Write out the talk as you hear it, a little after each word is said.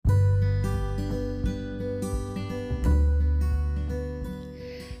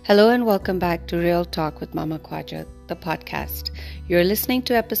Hello and welcome back to Real Talk with Mama Khwaja, the podcast. You're listening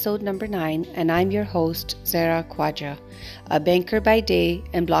to episode number 9, and I'm your host, Zara Khwaja, a banker by day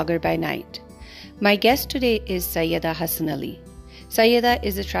and blogger by night. My guest today is Sayyedah Hassanali. Sayyedah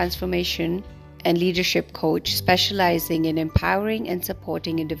is a transformation and leadership coach specializing in empowering and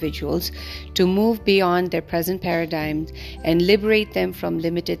supporting individuals to move beyond their present paradigms and liberate them from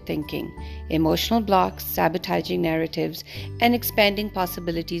limited thinking, emotional blocks, sabotaging narratives, and expanding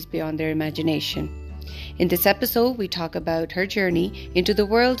possibilities beyond their imagination. In this episode, we talk about her journey into the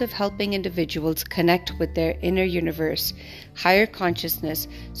world of helping individuals connect with their inner universe, higher consciousness,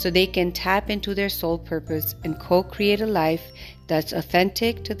 so they can tap into their soul purpose and co-create a life that's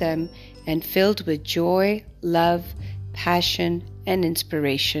authentic to them and filled with joy, love, passion, and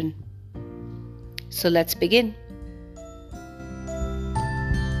inspiration. So let's begin.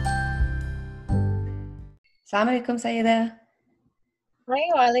 Assalamu alaikum, Sayyedah. Hi,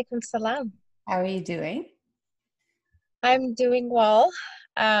 wa alaikum salam. How are you doing? I'm doing well.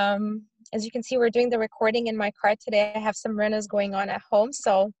 As you can see, we're doing the recording in my car today. I have some runners going on at home,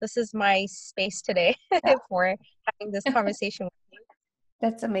 so this is my space today for having this conversation with you.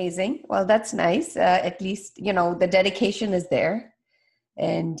 That's amazing. Well, that's nice. At least, the dedication is there.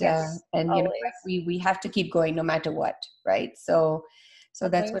 And Yes, we have to keep going no matter what, right? So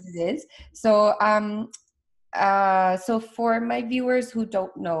that's what it is. So for my viewers who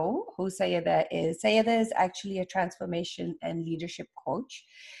don't know who Sayyedah is actually a transformation and leadership coach.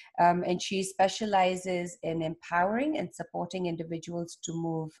 And she specializes in empowering and supporting individuals to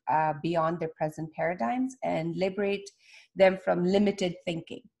move beyond their present paradigms and liberate them from limited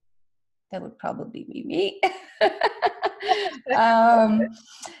thinking. That would probably be me.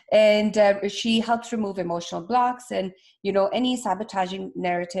 And she helps remove emotional blocks and any sabotaging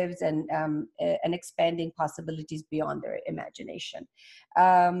narratives and expanding possibilities beyond their imagination.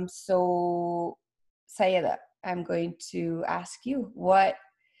 So Sayyedah, I'm going to ask you what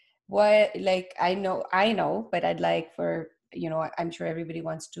like I know, but I'd like for I'm sure everybody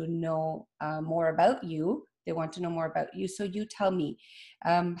wants to know more about you. They want to know more about you. So you tell me,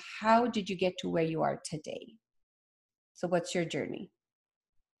 how did you get to where you are today? So what's your journey?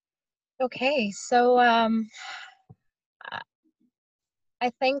 Okay, so I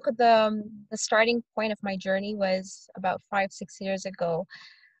think the starting point of my journey was about 5-6 years ago,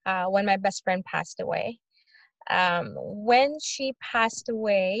 when my best friend passed away. When she passed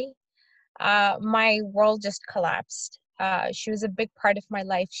away, my world just collapsed. She was a big part of my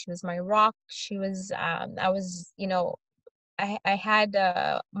life. She was my rock. She was I had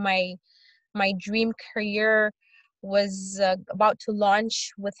my dream career was about to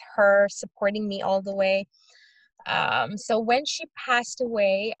launch with her supporting me all the way. So when she passed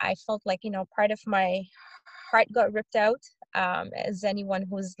away, I felt like, part of my heart got ripped out, as anyone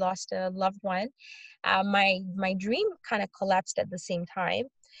who's lost a loved one. My dream kind of collapsed at the same time.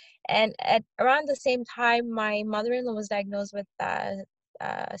 And at around the same time, my mother-in-law was diagnosed with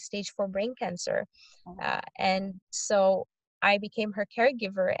stage 4 brain cancer. And so I became her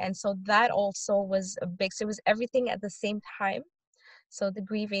caregiver. And so that also was so it was everything at the same time. So the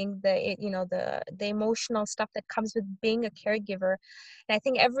grieving, the emotional stuff that comes with being a caregiver. And I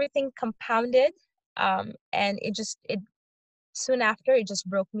think everything compounded. And it soon after, it just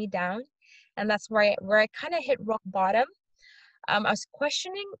broke me down. And that's where I kind of hit rock bottom. I was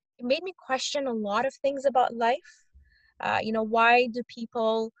it made me question a lot of things about life. Why do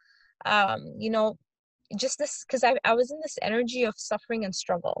people, just this, because I was in this energy of suffering and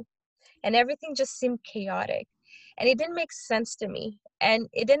struggle, and everything just seemed chaotic, and it didn't make sense to me. And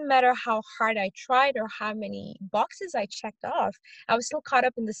it didn't matter how hard I tried or how many boxes I checked off, I was still caught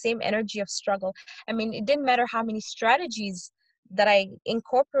up in the same energy of struggle. I mean, it didn't matter how many strategies that I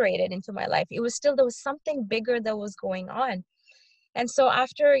incorporated into my life. There was something bigger that was going on. And so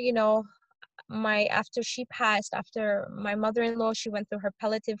after, after my mother-in-law, she went through her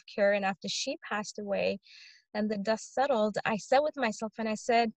palliative care, and after she passed away and the dust settled, I sat with myself and I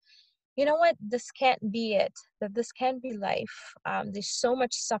said, you know what, this can't be it, that this can't be life. There's so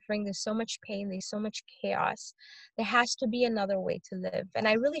much suffering, there's so much pain, there's so much chaos. There has to be another way to live. And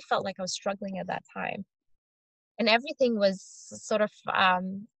I really felt like I was struggling at that time. And everything was sort of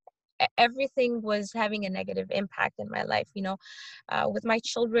everything was having a negative impact in my life, with my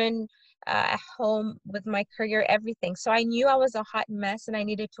children at home, with my career, everything. So I knew I was a hot mess, and I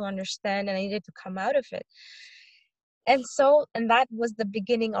needed to understand, and I needed to come out of it. And that was the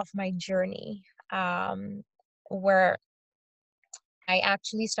beginning of my journey, where I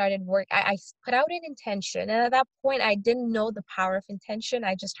actually started work. I put out an intention, and at that point, I didn't know the power of intention.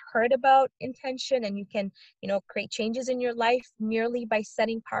 I just heard about intention, and you can, create changes in your life merely by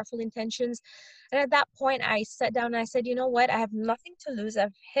setting powerful intentions. And at that point, I sat down and I said, you know what? I have nothing to lose.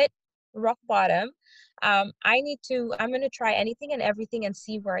 I've hit rock bottom. I'm going to try anything and everything and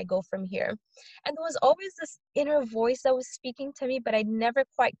see where I go from here. And there was always this inner voice that was speaking to me, but I never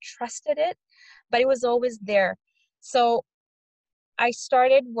quite trusted it, but it was always there. So I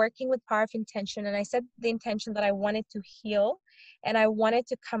started working with power of intention, and I set the intention that I wanted to heal, and I wanted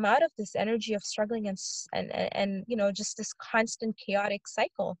to come out of this energy of struggling and just this constant chaotic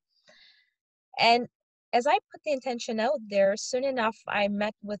cycle. And as I put the intention out there, soon enough I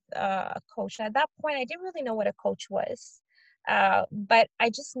met with a coach. At that point, I didn't really know what a coach was. But I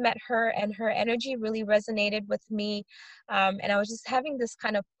just met her, and her energy really resonated with me. And I was just having this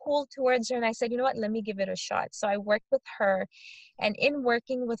kind of pull towards her. And I said, you know what, let me give it a shot. So I worked with her. And in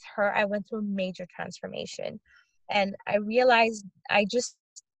working with her, I went through a major transformation. And I realized a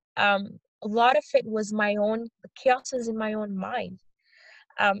lot of it was my own, the chaos was in my own mind.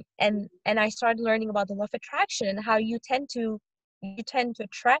 And I started learning about the law of attraction and how you tend to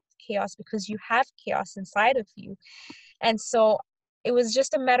attract chaos because you have chaos inside of you. And so it was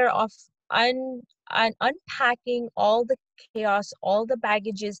just a matter of unpacking all the chaos, all the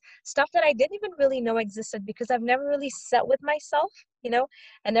baggages, stuff that I didn't even really know existed because I've never really sat with myself.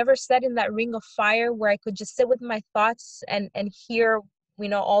 I never sat in that ring of fire where I could just sit with my thoughts and hear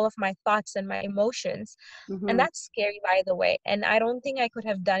all of my thoughts and my emotions. And Mm-hmm. that's scary, by the way. And I don't think I could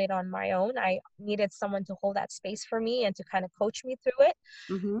have done it on my own. I needed someone to hold that space for me and to kind of coach me through it.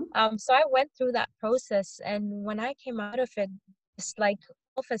 Mm-hmm. So I went through that process, and when I came out of it, it's like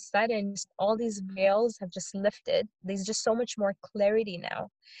all of a sudden, just all these veils have just lifted. There's just so much more clarity now.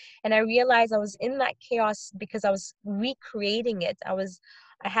 And I realized I was in that chaos because I was recreating it.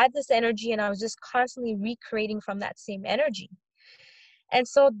 I had this energy, and I was just constantly recreating from that same energy. And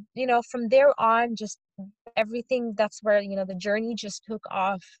so, from there on, just everything, that's where, the journey just took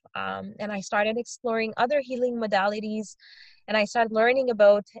off. And I started exploring other healing modalities, and I started learning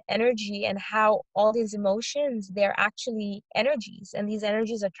about energy and how all these emotions, they're actually energies, and these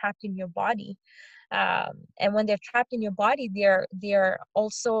energies are trapped in your body. And when they're trapped in your body, they're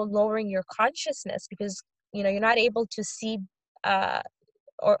also lowering your consciousness because, you're not able to see, uh,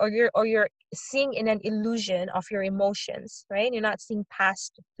 or you're seeing in an illusion of your emotions, right? You're not seeing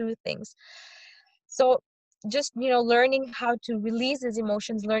past through things. So just learning how to release these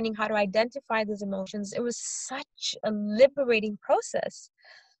emotions, learning how to identify these emotions, it was such a liberating process.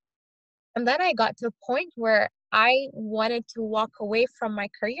 And then I got to a point where I wanted to walk away from my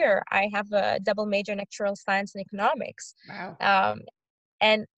career. I have a double major in actuarial science and economics. Wow. um,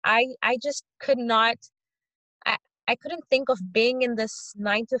 and I just could not, I, I couldn't think of being in this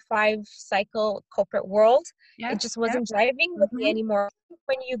 9 to 5 cycle corporate world. It Yeah. just Yeah. wasn't driving with me Mm-hmm. anymore.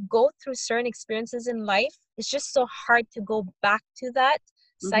 When you go through certain experiences in life, it's just so hard to go back to that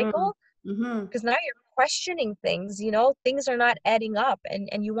Mm-hmm. cycle Mm-hmm. because now you're questioning things. Things are not adding up,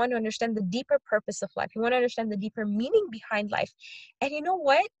 and you want to understand the deeper purpose of life. You want to understand the deeper meaning behind life. And you know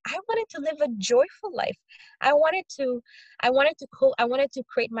what? I wanted to live a joyful life. I wanted to, I wanted to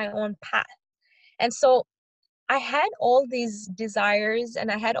create my own path. And so I had all these desires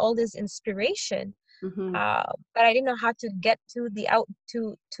and I had all this inspiration, Mm-hmm. but I didn't know how to get to the out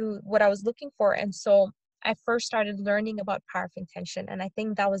to what I was looking for. And so I first started learning about power of intention, and I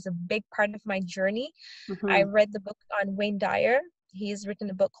think that was a big part of my journey. I Mm-hmm. read the book on Wayne Dyer. He's written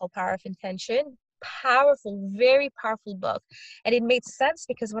a book called Power of Intention. Powerful, very powerful book, and it made sense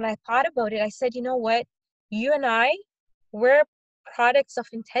because when I thought about it, I said, you know what, you and I, we're products of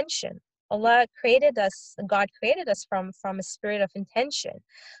intention. God created us from a spirit of intention.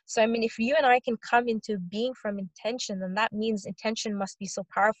 So I mean, if you and I can come into being from intention, then that means intention must be so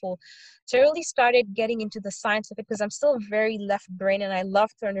powerful. So I really started getting into the science of it because I'm still very left brain and I love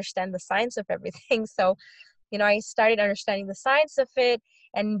to understand the science of everything. So I started understanding the science of it,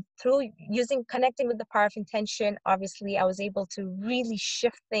 and through connecting with the power of intention, obviously I was able to really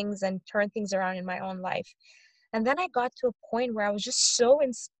shift things and turn things around in my own life. And then I got to a point where I was just so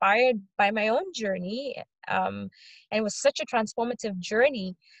inspired by my own journey. And it was such a transformative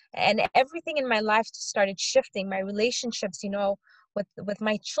journey. And everything in my life started shifting. My relationships, with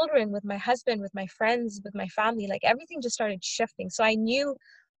my children, with my husband, with my friends, with my family, like everything just started shifting. So I knew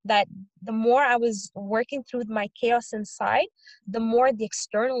that the more I was working through my chaos inside, the more the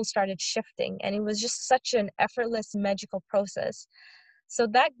external started shifting. And it was just such an effortless, magical process. So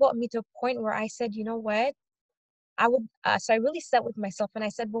that got me to a point where I said, you know what? So I really sat with myself and I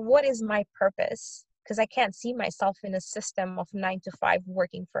said, well, what is my purpose? because I can't see myself in a system of 9 to 5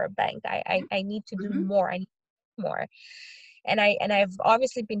 working for a bank. I need to do Mm-hmm. more. I need more. I've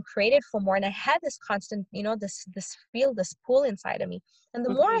obviously been created for more. And I had this constant, this feel, this pull inside of me. And the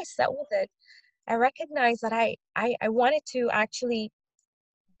more Mm-hmm. I sat with it, I recognized that I wanted to actually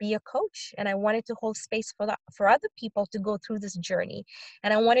be a coach, and I wanted to hold space for other people to go through this journey,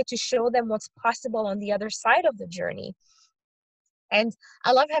 and I wanted to show them what's possible on the other side of the journey. And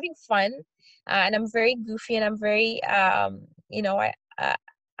I love having fun, and I'm very goofy, and I'm very uh,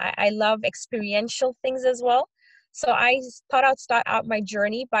 I love experiential things as well. So I thought I'd start out my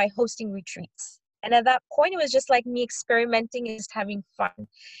journey by hosting retreats. And at that point, it was just like me experimenting and just having fun.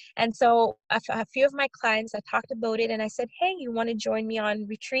 And so a few of my clients, I talked about it, and I said, "Hey, you want to join me on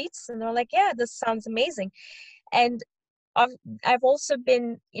retreats?" And they're like, "Yeah, this sounds amazing." And I've, I've also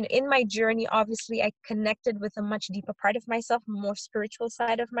been, in my journey, obviously, I connected with a much deeper part of myself, a more spiritual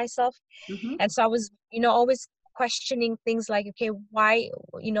side of myself. Mm-hmm. And so I was, always questioning things like, okay, why,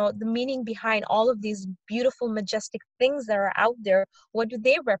 the meaning behind all of these beautiful, majestic things that are out there. What do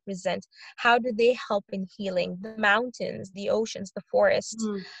they represent? How do they help in healing? The mountains, the oceans, the forests.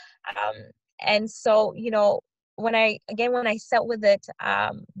 Mm-hmm. Um, and so, when I sat with it,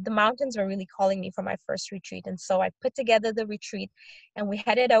 the mountains were really calling me for my first retreat. And so I put together the retreat, and we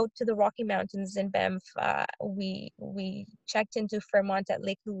headed out to the Rocky Mountains in Banff. We checked into Fairmont at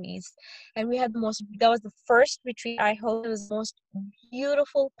Lake Louise, and that was the first retreat I hosted. It was the most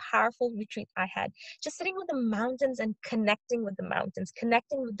beautiful, powerful retreat I had. Just sitting with the mountains and connecting with the mountains,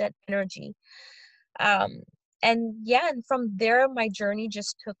 connecting with that energy. um and from there my journey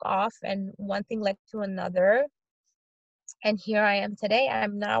just took off, and one thing led to another, and here I am today.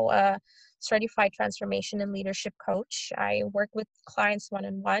 I'm now a certified transformation and leadership coach. I work with clients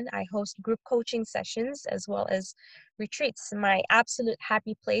one-on-one. I host group coaching sessions as well as retreats. My absolute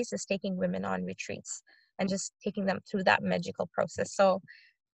happy place is taking women on retreats and just taking them through that magical process. So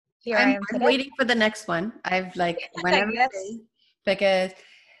here I am I'm today. waiting for the next one. I've like I whenever it guess. is, because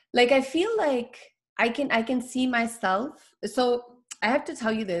like I feel like I can see myself. So I have to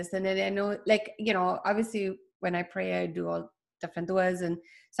tell you this, and then I know, like, obviously when I pray, I do all different duas, and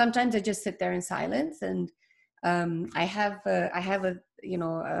sometimes I just sit there in silence, and I have a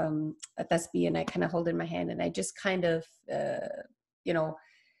a tasbih, and I kind of hold it in my hand, and I just kind of you know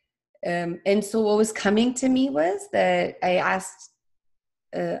and so what was coming to me was that I asked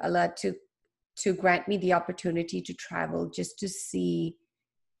Allah to grant me the opportunity to travel, just to see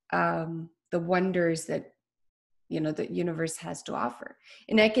the wonders that the universe has to offer.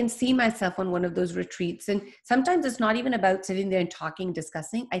 And I can see myself on one of those retreats, and sometimes it's not even about sitting there and talking,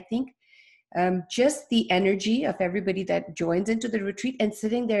 discussing. I think just the energy of everybody that joins into the retreat and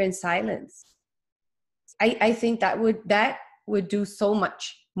sitting there in silence, I think that would do so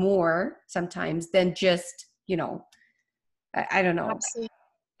much more sometimes than just I don't know. Absolutely.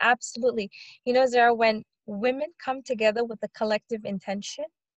 Absolutely. Zara, when women come together with a collective intention,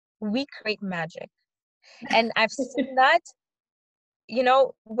 we create magic. And I've seen that,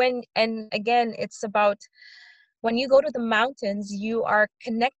 and again, it's about when you go to the mountains, you are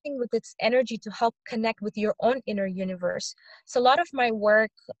connecting with its energy to help connect with your own inner universe. So a lot of my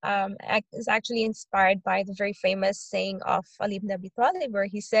work is actually inspired by the very famous saying of Ali ibn Abi Talib, where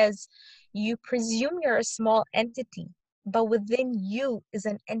he says, "You presume you're a small entity, but within you is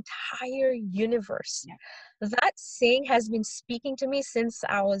an entire universe." Yeah. That saying has been speaking to me since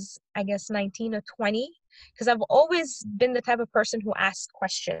I was, I guess, 19 or 20, because I've always been the type of person who asks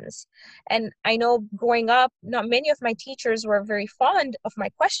questions. And I know growing up, not many of my teachers were very fond of my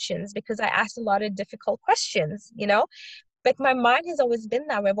questions because I asked a lot of difficult questions. But my mind has always been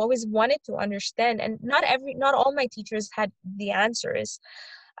that way. I've always wanted to understand, and not all my teachers had the answers.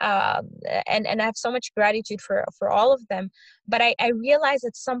 um, and I have so much gratitude for all of them. But I realized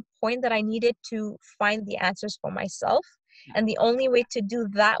at some point that I needed to find the answers for myself. And the only way to do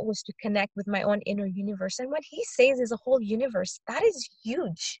that was to connect with my own inner universe. And what he says is a whole universe. That is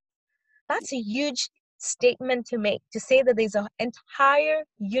huge. That's a huge statement to make, to say that there's an entire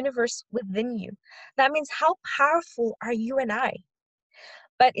universe within you. That means how powerful are you and I?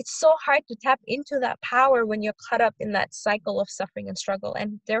 But it's so hard to tap into that power when you're caught up in that cycle of suffering and struggle.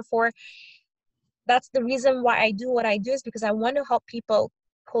 And therefore, that's the reason why I do what I do, is because I want to help people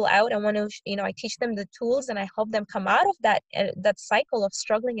pull out. I want to, I teach them the tools, and I help them come out of that cycle of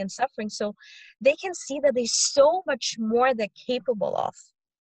struggling and suffering, so they can see that there's so much more they're capable of,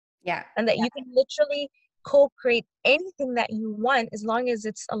 Yeah. and that you can literally co-create anything that you want as long as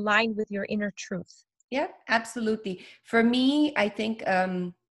it's aligned with your inner truth. Yeah, absolutely. For me, I think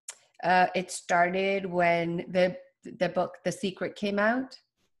it started when the book The Secret came out.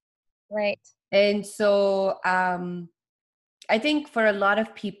 Right. And so I think for a lot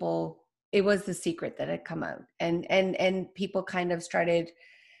of people, it was the secret that had come out, and people kind of started,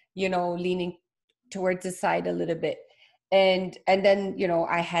 leaning towards the side a little bit. And then,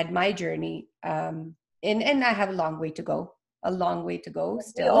 I had my journey, and I have a long way to go We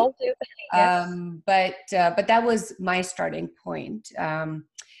still. all do. Yes. But that was my starting point.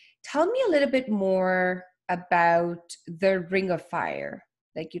 Tell me a little bit more about the Ring of Fire,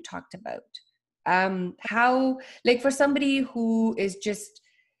 like you talked about. How, like, for somebody who is just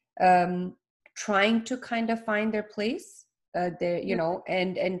trying to kind of find their place,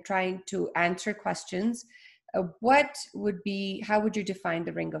 and trying to answer questions, how would you define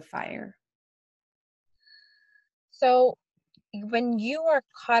the Ring of Fire? So when you are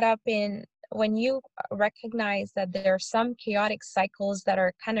caught up in, when you recognize that there are some chaotic cycles that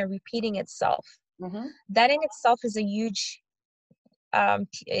are kind of repeating itself, Mm-hmm. that in itself is a huge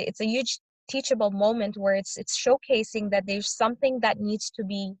it's a huge teachable moment where it's showcasing that there's something that needs to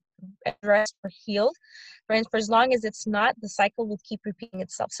be addressed or healed. For as long as it's not, the cycle will keep repeating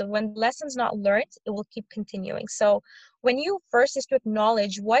itself. So when the lesson's not learned, it will keep continuing. So when you first is to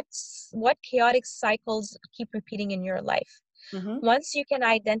acknowledge what chaotic cycles keep repeating in your life. Mm-hmm. Once you can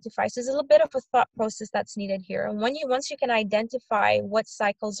identify, so there's a little bit of a thought process that's needed here. And once you can identify what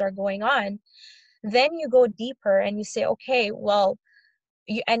cycles are going on, then you go deeper and you say, okay, well,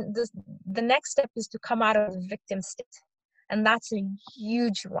 the next step is to come out of the victim state. And that's a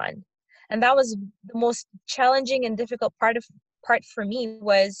huge one. And that was the most challenging and difficult part for me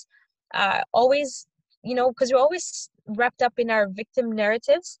was always, because we're always wrapped up in our victim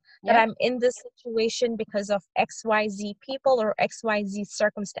narratives that Yeah. I'm in this situation because of XYZ people or XYZ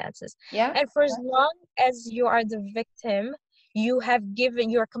circumstances. Yeah. And for as long as you are the victim, you're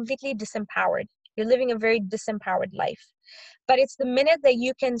completely disempowered. You're living a very disempowered life. But it's the minute that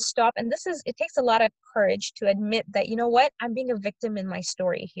you can stop, and it takes a lot of courage to admit that, you know what, I'm being a victim in my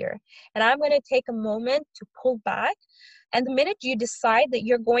story here. And I'm going to take a moment to pull back. And the minute you decide that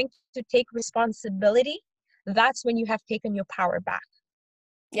you're going to take responsibility, that's when you have taken your power back.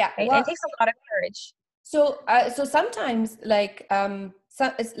 Yeah. Right? And it takes a lot of courage. So sometimes, like,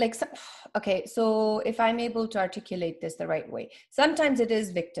 it's like, okay, so if I'm able to articulate this the right way, sometimes it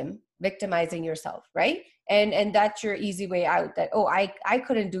is victimizing yourself, right? And that's your easy way out, that, oh, I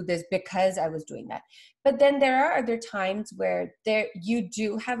couldn't do this because I was doing that. But then there are other times where you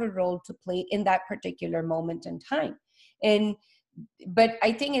do have a role to play in that particular moment in time. But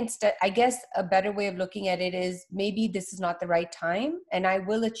I think, instead, I guess a better way of looking at it is, maybe this is not the right time, and I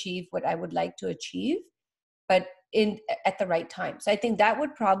will achieve what I would like to achieve, but at the right time. So I think that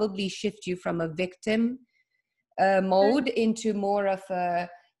would probably shift you from a victim mode into more of a,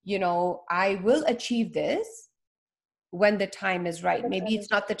 I will achieve this when the time is right. Maybe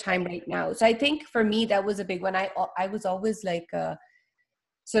it's not the time right now. So I think for me, that was a big one. I was always like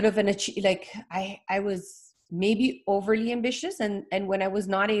sort of I was maybe overly ambitious, and when I was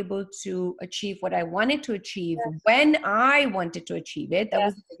not able to achieve what I wanted to achieve, Yes. when I wanted to achieve it, that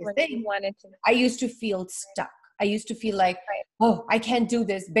was the biggest thing. I used to feel stuck. I used to feel like, oh, I can't do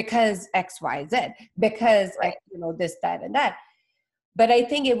this because XYZ, because this, that, and that. But I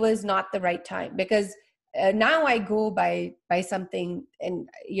think it was not the right time, because now I go by something, and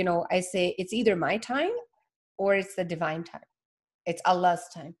I say it's either my time or it's the divine time. It's Allah's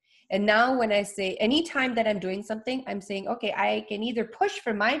time. And now when I say, anytime that I'm doing something, I'm saying, okay, I can either push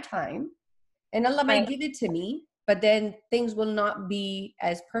for my time, and Allah might give it to me, but then things will not be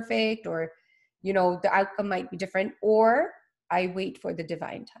as perfect, or, the outcome might be different, or I wait for the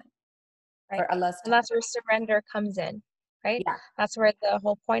divine time, for Allah's time. And that's where surrender comes in, right? Yeah. That's where the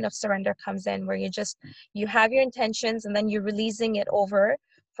whole point of surrender comes in, where you have your intentions, and then you're releasing it over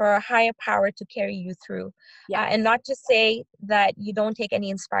for a higher power to carry you through. Yeah. And not to say that you don't take any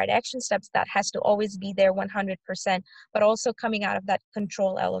inspired action steps, that has to always be there 100%, but also coming out of that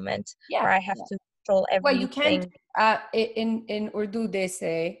control element, where I have to control everything. Well, you can't, in Urdu,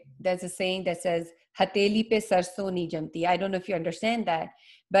 there's a saying that says, Hateli pe sarso nahi jamti. I don't know if you understand that,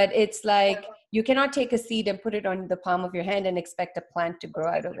 but it's like, you cannot take a seed and put it on the palm of your hand and expect a plant to grow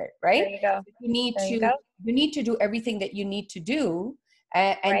out of it, right? There you go. You need to do everything that you need to do,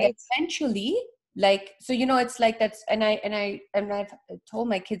 and then eventually, like, so it's like, that's, and I've told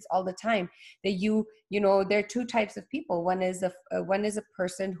my kids all the time that there are two types of people. One is a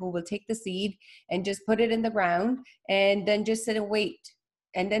person who will take the seed and just put it in the ground and then just sit and wait,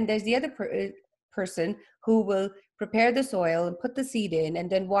 and then there's the other person who will prepare the soil and put the seed in, and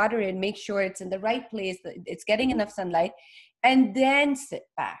then water it, make sure it's in the right place, that it's getting enough sunlight, and then sit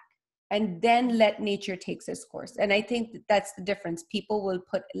back and then let nature takes its course. And I think that's the difference. People will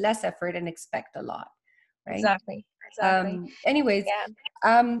put less effort and expect a lot, right? Exactly. Anyways, Yeah.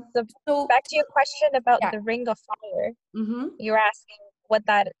 um, So so back to your question about yeah. the ring of fire. Mm-hmm. You're asking what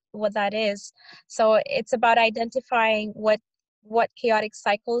that is. So it's about identifying what chaotic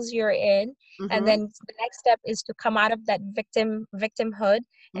cycles you're in, and Mm-hmm. then the next step is to come out of that victimhood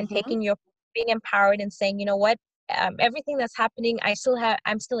and Mm-hmm. being empowered and saying, you know what, everything that's happening, I'm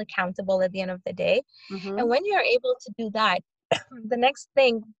still accountable at the end of the day. And Mm-hmm. when you're able to do that, the next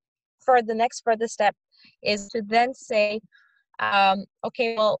thing for the next further step is to then say,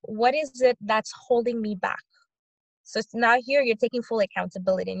 okay, well, what is it that's holding me back? So now here you're taking full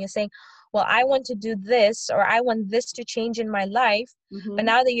accountability and you're saying, well, I want to do this, or I want this to change in my life. But Mm-hmm.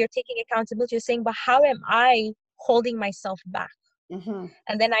 now that you're taking accountability, you're saying, but how am I holding myself back? Mm-hmm.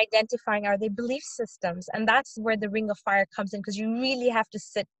 And then identifying, are they belief systems? And that's where the ring of fire comes in, because you really have to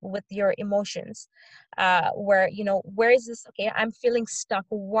sit with your emotions, where, where is this? Okay, I'm feeling stuck.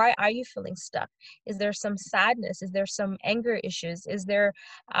 Why are you feeling stuck? Is there some sadness? Is there some anger issues? Is there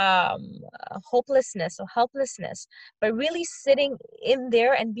hopelessness or helplessness? But really sitting in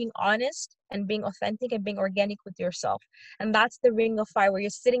there and being honest and being authentic and being organic with yourself. And that's the ring of fire, where you're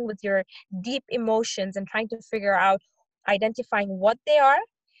sitting with your deep emotions and trying to figure out, identifying what they are,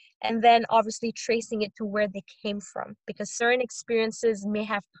 and then obviously tracing it to where they came from, because certain experiences may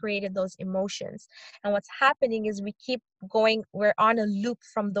have created those emotions. And what's happening is we're on a loop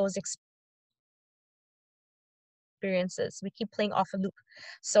from those experiences. We keep playing off a loop.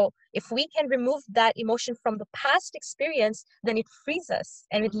 So if we can remove that emotion from the past experience, then it frees us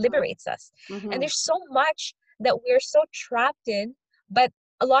and it Mm-hmm. liberates us. And Mm-hmm. there's so much that we're so trapped in, but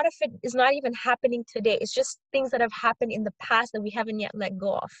a lot of it is not even happening today. It's just things that have happened in the past that we haven't yet let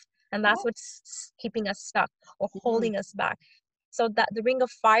go of. And that's what's keeping us stuck or Mm-hmm. holding us back. So that the ring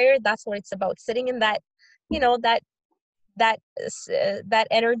of fire, that's what it's about. Sitting in that, that that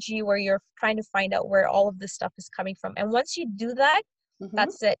energy where you're trying to find out where all of this stuff is coming from. And once you do that, Mm-hmm.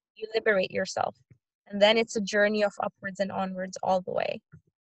 that's it. You liberate yourself. And then it's a journey of upwards and onwards all the way.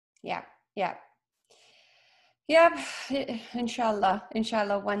 Yeah. Yeah. Yeah,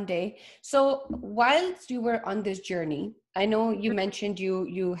 inshallah, one day. So whilst you were on this journey, I know you mentioned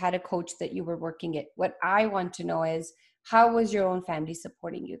you had a coach that you were working it. What I want to know is, how was your own family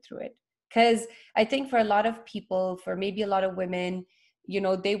supporting you through it? Because I think for a lot of people, for maybe a lot of women,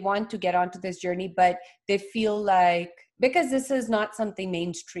 they want to get onto this journey, but they feel like, because this is not something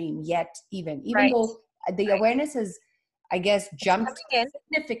mainstream yet, even Right. though the awareness is, I guess, It's jumped coming in.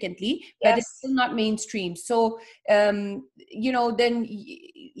 significantly, but it's Yes. still not mainstream. So, then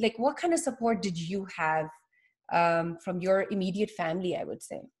like, what kind of support did you have from your immediate family, I would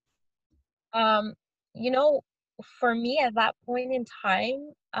say? Um, you know, for me at that point in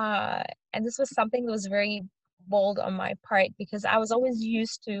time, and this was something that was very bold on my part, because I was always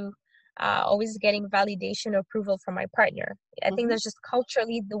used to always getting validation or approval from my partner. I think Mm-hmm. that's just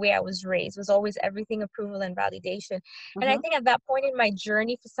culturally the way I was raised, was always everything approval and validation. And I Mm-hmm. think at that point in my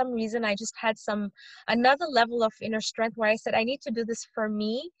journey, for some reason, I just had another level of inner strength where I said, I need to do this for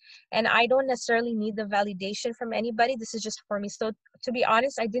me, and I don't necessarily need the validation from anybody. This is just for me. So to be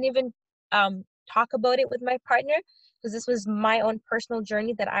honest, I didn't even talk about it with my partner, because this was my own personal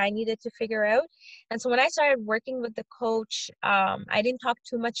journey that I needed to figure out. And so when I started working with the coach, I didn't talk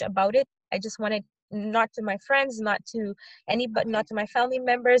too much about it. I just wanted, not to my friends, not to anybody, not Okay. to my family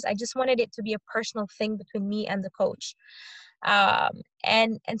members. I just wanted it to be a personal thing between me and the coach.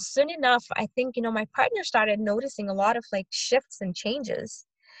 And soon enough, I think, my partner started noticing a lot of like shifts and changes.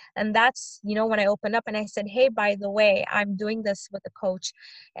 And that's, when I opened up and I said, hey, by the way, I'm doing this with a coach.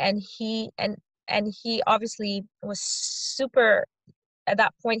 And he obviously was super, at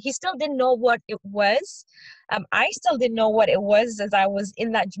that point he still didn't know what it was. I still didn't know what it was, as I was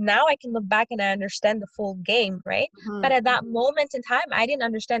in that. Now I can look back and I understand the full game, right? But Mm-hmm. at that moment in time, I didn't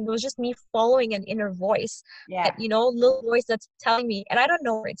understand. It was just me following an inner voice, that, Yeah. little voice that's telling me, and I don't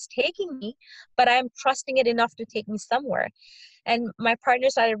know where it's taking me, but I'm trusting it enough to take me somewhere. And my partner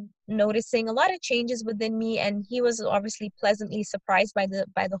started noticing a lot of changes within me, and he was obviously pleasantly surprised by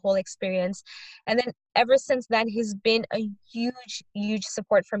the whole experience. And then ever since then, he's been a huge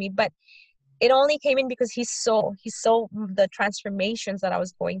support for me. But it only came in because he saw the transformations that I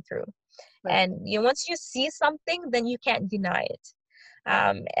was going through. Right. And once you see something, then you can't deny it.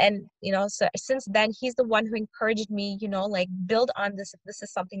 Yeah. And so since then, he's the one who encouraged me, like, build on this if this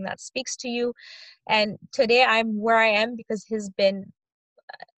is something that speaks to you. And today I'm where I am because he's been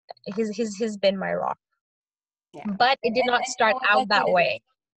my rock. Yeah. But it did not And you know start what? out That's what that it is. way.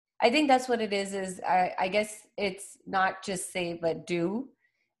 I think that's what it is I guess it's not just say but do.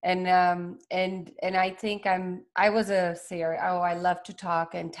 And I think I was a sayer. Oh, I love to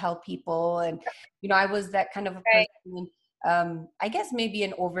talk and tell people, and I was that kind of a Right. person. I guess maybe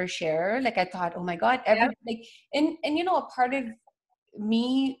an overshare. Like I thought, oh my God, Yeah. like, and a part of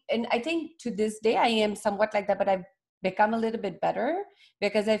me, and I think to this day I am somewhat like that, but I've become a little bit better,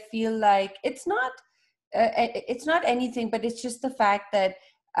 because I feel like it's not anything, but it's just the fact that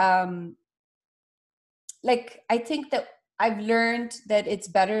um like I think that I've learned that it's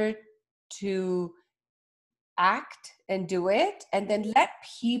better to act and do it, and then let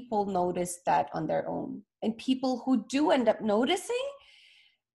people notice that on their own. And people who do end up noticing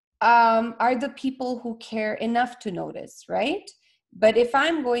are the people who care enough to notice, right? But if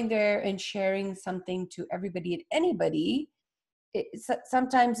I'm going there and sharing something to everybody and anybody,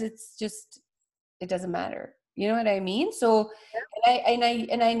 sometimes it's just, it doesn't matter. You know what I mean? So,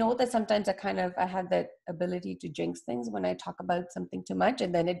 and I know that sometimes I have that ability to jinx things when I talk about something too much,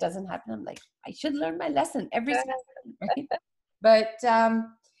 and then it doesn't happen. I'm like, I should learn my lesson every Yeah. single time, right?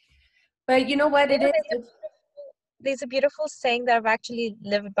 But you know what You it know, is? there's a beautiful saying that I've actually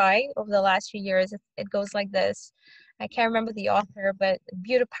lived by over the last few years. It goes like this. I can't remember the author, but a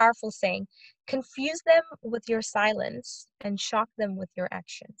beautiful, powerful saying. Confuse them with your silence and shock them with your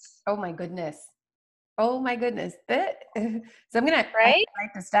actions. Oh my goodness. Oh my goodness. So I have Right? to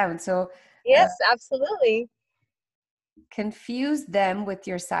write this down. So uh, Yes, absolutely. confuse them with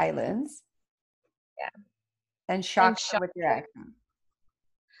your silence Yeah. and And shock them shock with your them. action.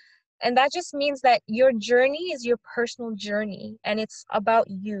 And that just means that your journey is your personal journey and it's about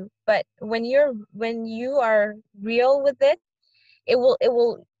you. But when you are real with it, it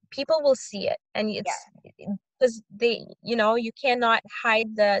will people will see it, and Yeah. it's because they, you cannot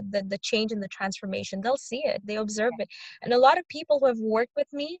hide the change and the transformation. They'll see it, they observe it. And a lot of people who have worked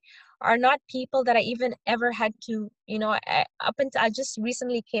with me are not people that I even ever had to, up until I just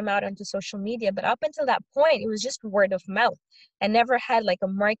recently came out onto social media, but up until that point it was just word of mouth. I never had like a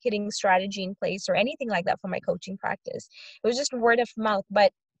marketing strategy in place or anything like that for my coaching practice. It was just word of mouth.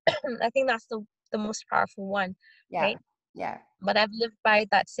 But I think that's the most powerful one, Yeah. right? Yeah. But I've lived by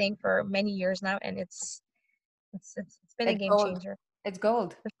that saying for many years now, and it's been a It's game gold. changer. It's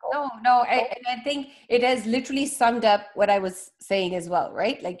gold. It's gold. No, It's gold. and I think it has literally summed up what I was saying as well,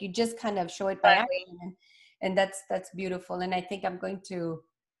 right? Like you just kind of show it by Exactly. action, and that's beautiful. And I think I'm going to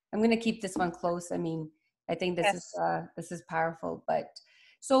keep this one close. I mean, I think Yes. this is powerful. But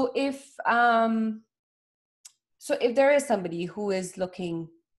so if there is somebody who is looking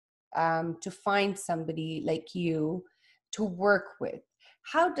to find somebody like you to work with,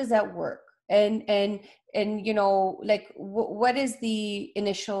 how does that work? And like what is the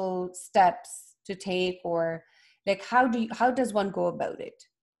initial steps to take, or like how does one go about it?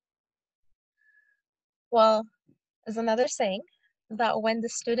 Well, there's another saying that when the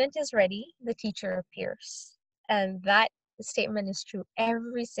student is ready, the teacher appears. And that statement is true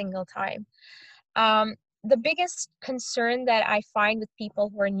every single time. Um, the biggest concern that I find with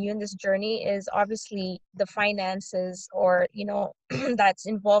people who are new in this journey is obviously the finances, or, that's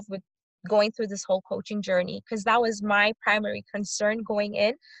involved with going through this whole coaching journey, because that was my primary concern going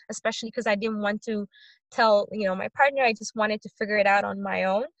in, especially because I didn't want to tell, my partner. I just wanted to figure it out on my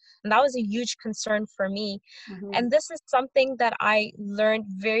own. And that was a huge concern for me. Mm-hmm. And this is something that I learned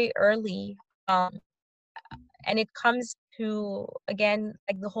very early. And it comes to, again,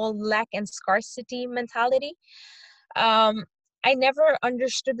 like the whole lack and scarcity mentality. um I never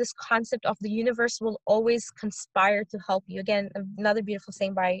understood this concept of the universe will always conspire to help you. Again, another beautiful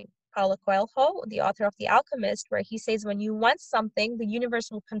saying by Paulo Coelho, the author of The Alchemist, where he says when you want something, the universe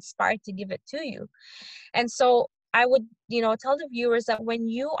will conspire to give it to you. And so I would, tell the viewers that when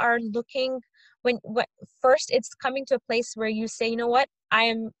you are looking, when first it's coming to a place where you say, you know what,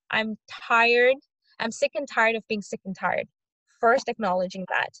 I'm tired, I'm sick and tired of being sick and tired. First acknowledging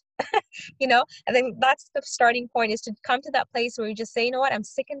that, and then that's the starting point, is to come to that place where you just say, you know what, I'm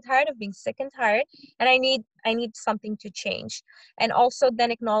sick and tired of being sick and tired, and I need something to change. And also then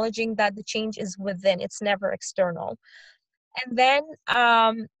acknowledging that the change is within, it's never external. And then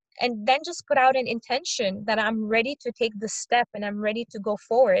just put out an intention that I'm ready to take the step and I'm ready to go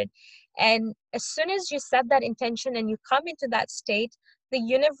forward. And as soon as you set that intention and you come into that state, the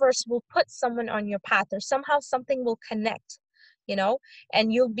universe will put someone on your path, or somehow something will connect, you know and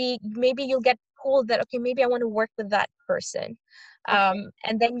maybe you'll get pulled that, okay, maybe I want to work with that person. Okay.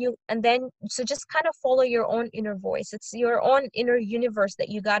 And then so just kind of follow your own inner voice. It's your own inner universe that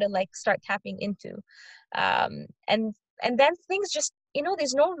you got to like start tapping into. And then things just,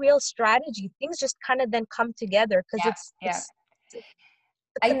 there's no real strategy. Things just kind of then come together because Yeah. it's Yeah.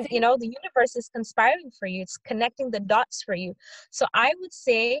 I think, the universe is conspiring for you. It's connecting the dots for you. So I would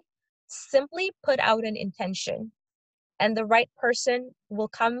say simply put out an intention, and the right person will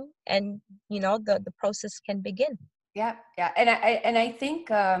come, and the process can begin. yeah, yeah. And I think,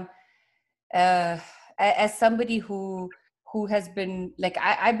 uh, as somebody who has been like,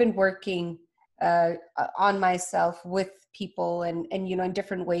 I've been working on myself with people, and in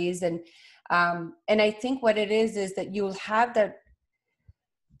different ways, and I think what it is that you'll have that.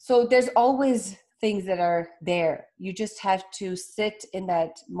 So there's always things that are there. You just have to sit in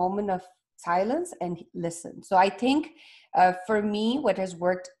that moment of silence and listen. So I think, for me, what has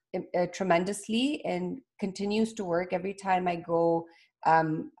worked tremendously and continues to work every time I go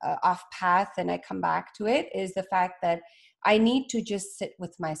off path and I come back to it, is the fact that I need to just sit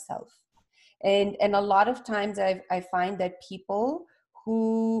with myself. And a lot of times I find that people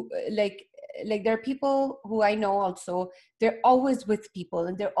who like there are people who I know also, they're always with people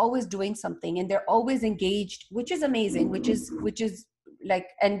and they're always doing something and they're always engaged, which is amazing, which is like,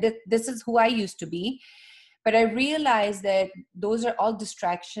 and this is who I used to be. But I realize that those are all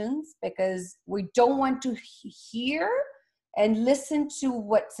distractions, because we don't want to hear and listen to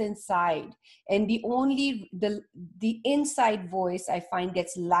what's inside. And the inside voice, I find,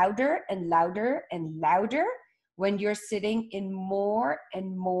 gets louder and louder and louder when you're sitting in more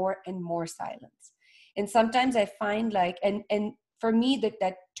and more and more silence. And sometimes I find like, and for me,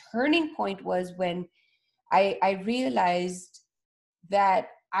 that turning point was when I realized that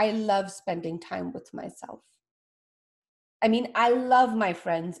I love spending time with myself. I mean, I love my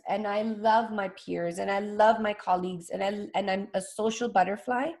friends and I love my peers and I love my colleagues, and I'm a social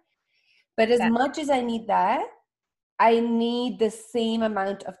butterfly. But as Yeah. much as I need that, I need the same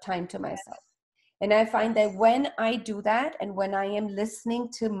amount of time to myself. Yes. And I find that Yes. when I do that, and when I am listening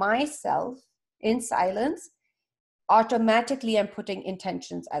to myself in silence, automatically I'm putting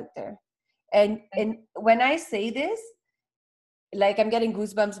intentions out there. And when I say this, like, I'm getting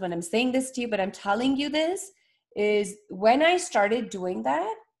goosebumps when I'm saying this to you, but I'm telling you this, is when I started doing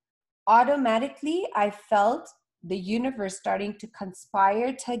that, automatically I felt the universe starting to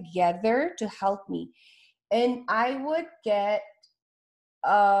conspire together to help me. And I would get,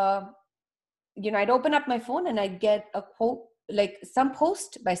 uh, I'd open up my phone and I'd get a quote, like some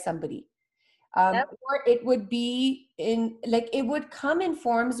post by somebody. Yep. Or it would be in, like, it would come in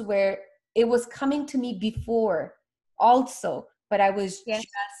forms where it was coming to me before also, but I was Yes.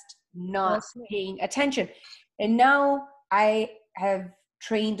 just not Listening. paying attention. And now I have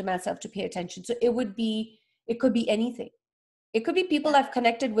trained myself to pay attention. So it could be anything. It could be people Yeah. I've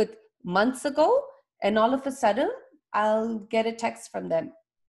connected with months ago, and all of a sudden I'll get a text from them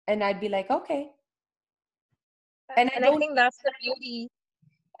and I'd be like, okay. And I And I don't, think that's the beauty.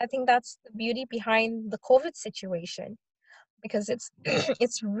 I think that's the beauty behind the COVID situation, because it's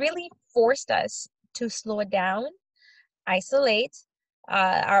it's really forced us to slow down, isolate.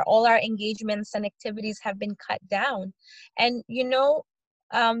 All our engagements and activities have been cut down, and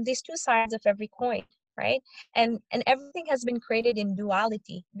there's two sides of every coin, right? And everything has been created in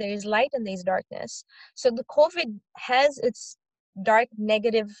duality. There is light and there's darkness. So the COVID has its dark,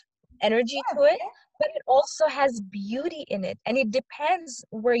 negative energy to it, but it also has beauty in it, and it depends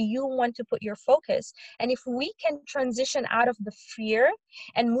where you want to put your focus. And if we can transition out of the fear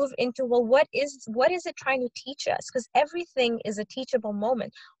and move into, well, what is it trying to teach us? Because everything is a teachable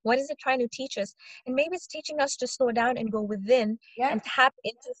moment. What is it trying to teach us? And maybe it's teaching us to slow down and go within yeah, and tap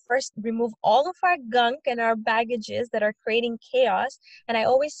into, first remove all of our gunk and our baggages that are creating chaos. And I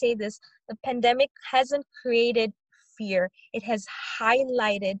always say this: the pandemic hasn't created fear, it has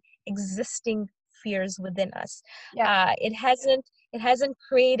highlighted existing fears within us. yeah, It hasn't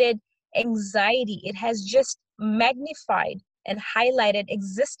created anxiety, it has just magnified and highlighted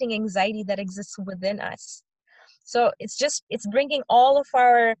existing anxiety that exists within us. So it's bringing all of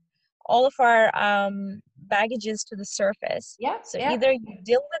our baggages to the surface. yeah, So yeah. either you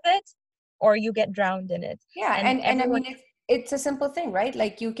deal with it or you get drowned in it. Yeah, And and I everyone, mean, it's a simple thing, right?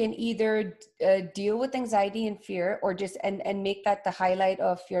 Like, you can either deal with anxiety and fear, or just and make that the highlight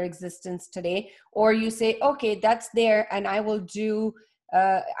of your existence today, or you say, okay, that's there, and I will do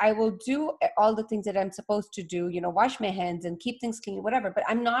all the things that I'm supposed to do, wash my hands and keep things clean, whatever. But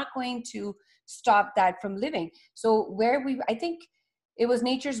I'm not going to stop that from living. So I think it was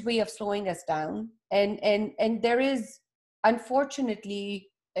nature's way of slowing us down, and there is, unfortunately,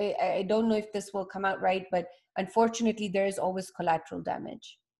 I don't know if this will come out right, but unfortunately, there is always collateral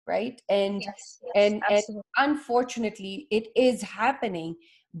damage, right? And yes, yes, and absolutely. unfortunately, it is happening.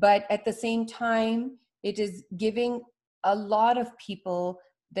 But at the same time, it is giving a lot of people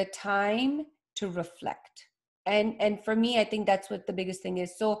the time to reflect. And for me, I think that's what the biggest thing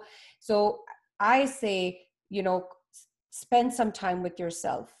is. So I say, spend some time with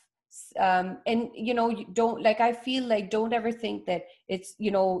yourself. And you don't, like, I feel like, don't ever think that it's,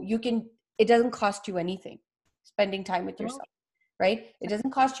 it doesn't cost you anything spending time with No. yourself, right? It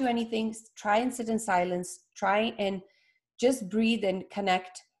doesn't cost you anything. Try and sit in silence, try and just breathe and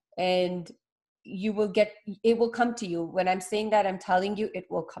connect, and it will come to you. When I'm saying that, I'm telling you, it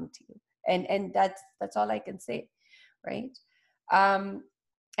will come to you. And that's all I can say, right? um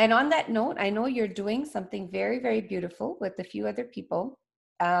and on that note, I know you're doing something very, very beautiful with a few other people.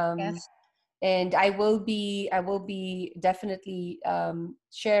 um Yes. and I will be definitely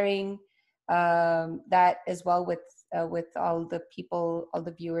sharing that as well with all the people, all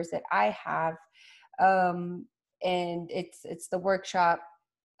the viewers that I have. um and it's the workshop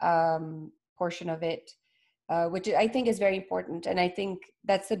portion of it, which I think is very important. And I think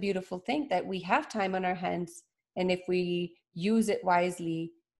that's the beautiful thing, that we have time on our hands, and if we use it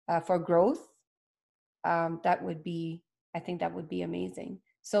wisely for growth, that would be, I think that would be amazing.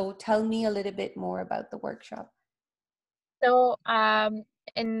 So tell me a little bit more about the workshop. So,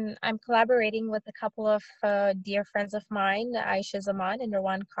 and I'm collaborating with a couple of dear friends of mine, Aisha Zaman and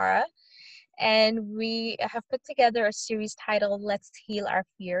Rawan Kara, and we have put together a series titled Let's Heal Our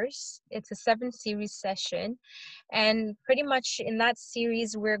Fears. It's a 7 series session, and pretty much in that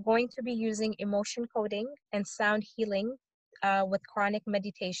series, we're going to be using emotion coding and sound healing with chronic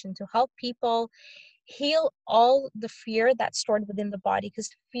meditation to help people heal all the fear that's stored within the body, because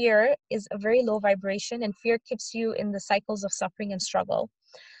fear is a very low vibration, and fear keeps you in the cycles of suffering and struggle.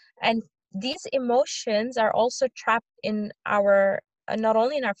 And these emotions are also trapped in our not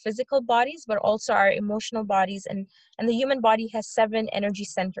only in our physical bodies but also our emotional bodies, and the human body has 7 energy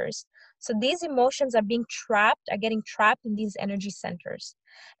centers. So these emotions are getting trapped in these energy centers.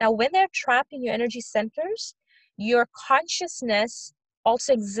 Now when they're trapped in your energy centers, your consciousness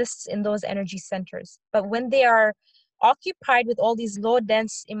also exists in those energy centers, but when they are occupied with all these low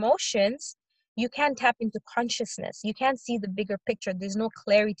dense emotions, you can't tap into consciousness. You can't see the bigger picture. There's no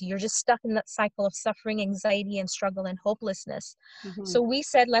clarity. You're just stuck in that cycle of suffering, anxiety, and struggle and hopelessness. Mm-hmm.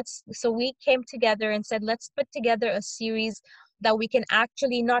 So we came together and said, let's put together a series that we can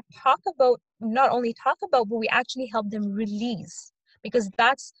actually not only talk about, but we actually help them release, because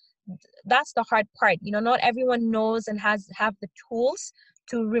that's the hard part. Not everyone knows and have the tools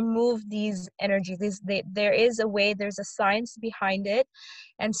to remove these energies. There is a way, there's a science behind it.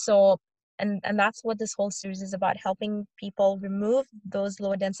 And so and that's what this whole series is about, helping people remove those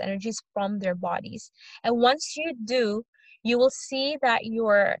low dense energies from their bodies. And once you do, you will see that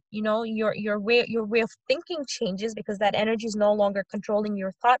your way of thinking changes, because that energy is no longer controlling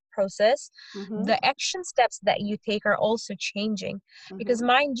your thought process. Mm-hmm. The action steps that you take are also changing, because Mm-hmm.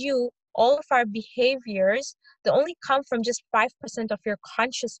 mind you, all of our behaviors, they only come from just 5% of your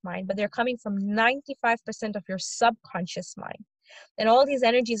conscious mind, but they're coming from 95% of your subconscious mind. And all these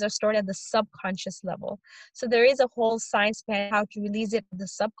energies are stored at the subconscious level. So there is a whole science behind how to release it at the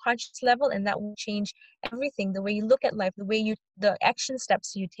subconscious level, and that will change everything: the way you look at life, the action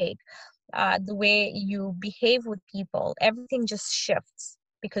steps you take, the way you behave with people. Everything just shifts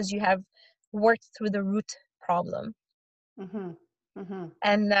because you have worked through the root problem. Mm-hmm. Mm-hmm.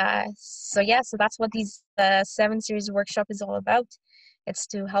 And so that's what these 7 series workshop is all about. It's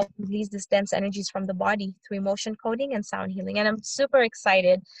to help release these dense energies from the body through emotion coding and sound healing. And I'm super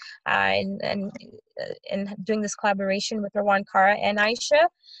excited in doing this collaboration with Rawan Kara and Aisha.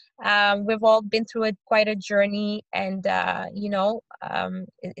 We've all been through quite a journey, and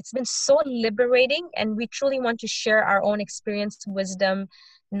it's been so liberating. And we truly want to share our own experience, wisdom,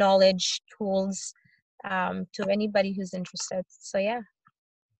 knowledge, tools to anybody who's interested. So yeah.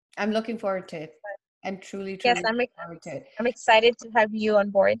 I'm looking forward to it. I'm truly, Yes, truly looking forward to it. I'm excited to have you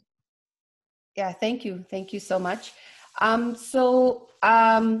on board. Yeah, thank you. Thank you so much. Any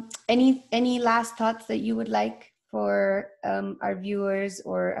last thoughts that you would like for our viewers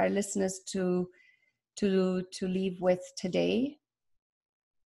or our listeners to leave with today?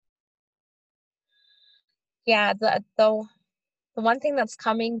 Yeah, the one thing that's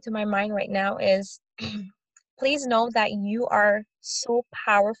coming to my mind right now is please know that you are so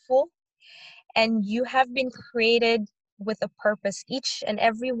powerful and you have been created with a purpose. Each and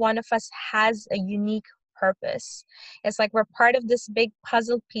every one of us has a unique purpose. It's like we're part of this big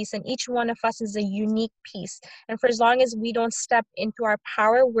puzzle piece, and each one of us is a unique piece. And for as long as we don't step into our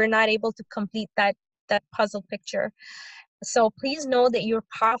power, we're not able to complete that puzzle picture. So please know that you're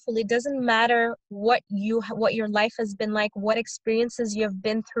powerful. It doesn't matter what your life has been like, what experiences you have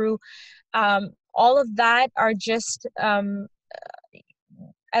been through. All of that are just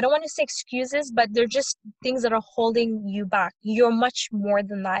I don't want to say excuses, but they're just things that are holding you back. You're much more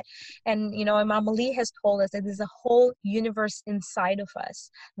than that. And, Imam Ali has told us that there's a whole universe inside of us.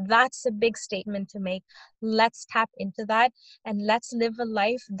 That's a big statement to make. Let's tap into that and let's live a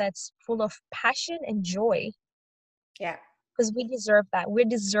life that's full of passion and joy. Yeah. Because we deserve that. We're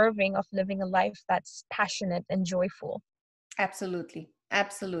deserving of living a life that's passionate and joyful. Absolutely.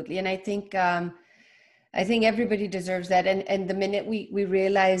 Absolutely. And I think everybody deserves that. And the minute we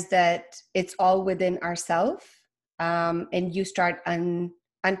realize that it's all within ourselves, and you start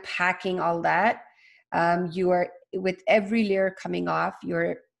unpacking all that, you are, with every layer coming off,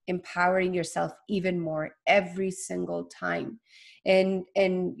 you're empowering yourself even more every single time. And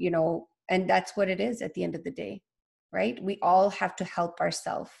that's what it is at the end of the day, right? We all have to help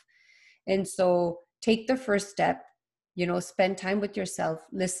ourselves. And so take the first step, spend time with yourself,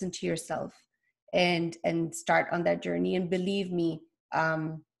 listen to yourself, and start on that journey. And believe me,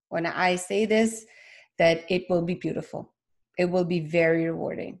 when I say this, that it will be beautiful. It will be very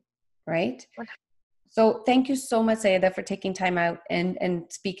rewarding, right? So thank you so much, Sayyedah, for taking time out and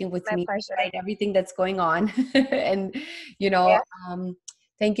speaking with My me pleasure. despite everything that's going on. And, Yeah.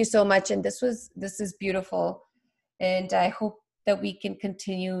 thank you so much. And this is beautiful. And I hope that we can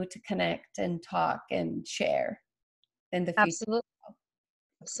continue to connect and talk and share in the future.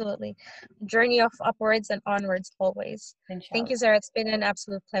 Absolutely. Journey of upwards and onwards always. Inshallah. Thank you, Zara. It's been an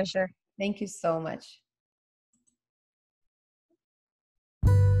absolute pleasure. Thank you so much.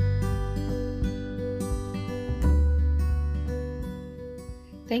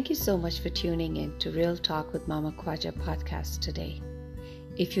 Thank you so much for tuning in to Real Talk with Mama Khwaja podcast today.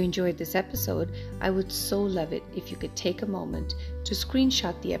 If you enjoyed this episode, I would so love it if you could take a moment to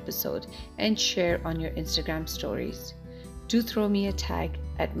screenshot the episode and share on your Instagram stories. Do throw me a tag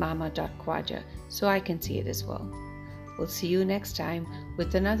at mama.khwaja so I can see it as well. We'll see you next time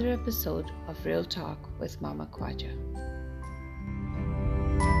with another episode of Real Talk with Mama Khwaja.